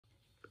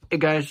Hey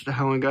guys, the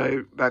Helen guy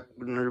back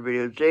with another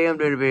video. Today I'm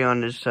doing a video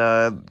on this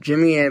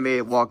Gemmy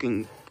animated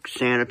walking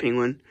Santa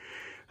penguin.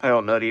 I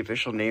don't know the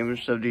official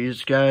names of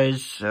these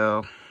guys,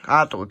 so I'll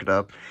have to look it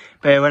up.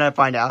 But when I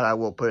find out, I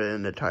will put it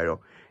in the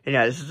title. And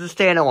yeah, this is the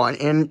Santa one.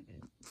 And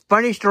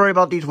funny story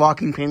about these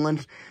walking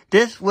penguins,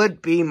 this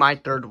would be my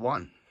third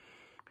one.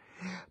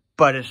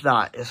 But it's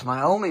not. It's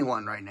my only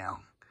one right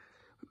now.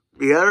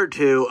 The other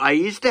two, I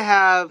used to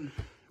have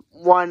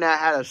one that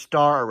had a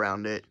star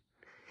around it.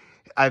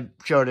 I've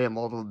showed it in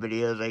multiple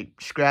videos. I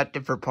scrapped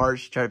it for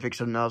parts, tried to fix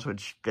something else,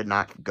 which did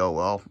not go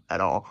well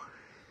at all.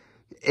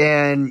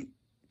 And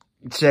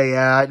so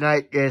yeah, at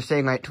night,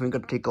 saying night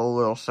twinkle tinkle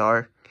little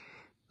star.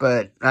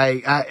 But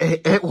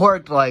it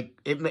worked. Like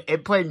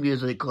it played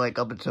music like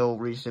up until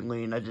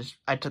recently, and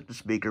I took the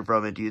speaker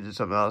from it to use it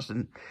something else,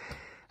 and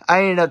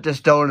I ended up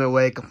just throwing it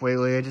away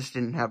completely. I just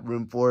didn't have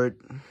room for it.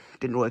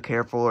 Didn't really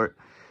care for it.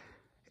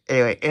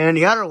 Anyway, and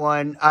the other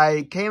one,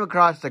 I came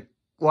across the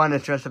one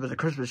that's dressed up as a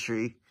Christmas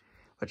tree,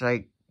 which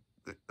I,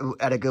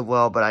 at a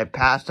Goodwill, but I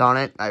passed on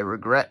it. I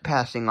regret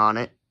passing on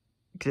it,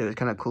 because it was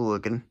kind of cool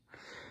looking.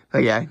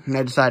 But yeah,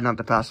 I decided not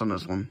to pass on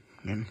this one.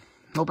 And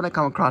hoping I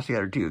come across the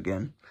other two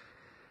again.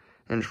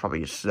 And there's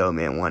probably a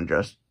snowman one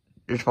there's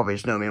probably a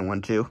snowman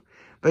one too.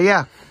 But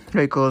yeah,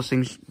 very cool. This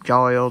thing's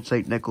jolly old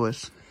St.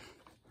 Nicholas.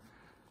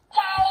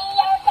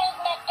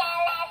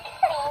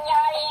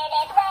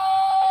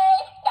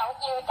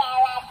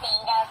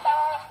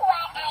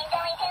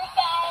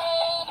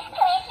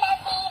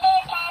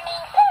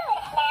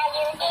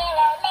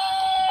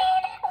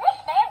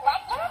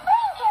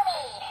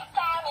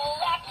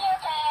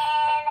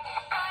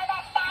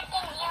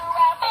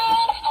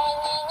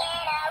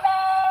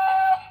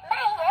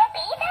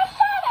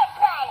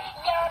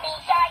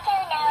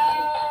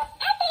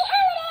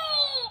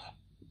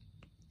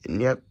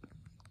 Yep.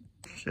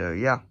 So,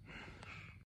 yeah.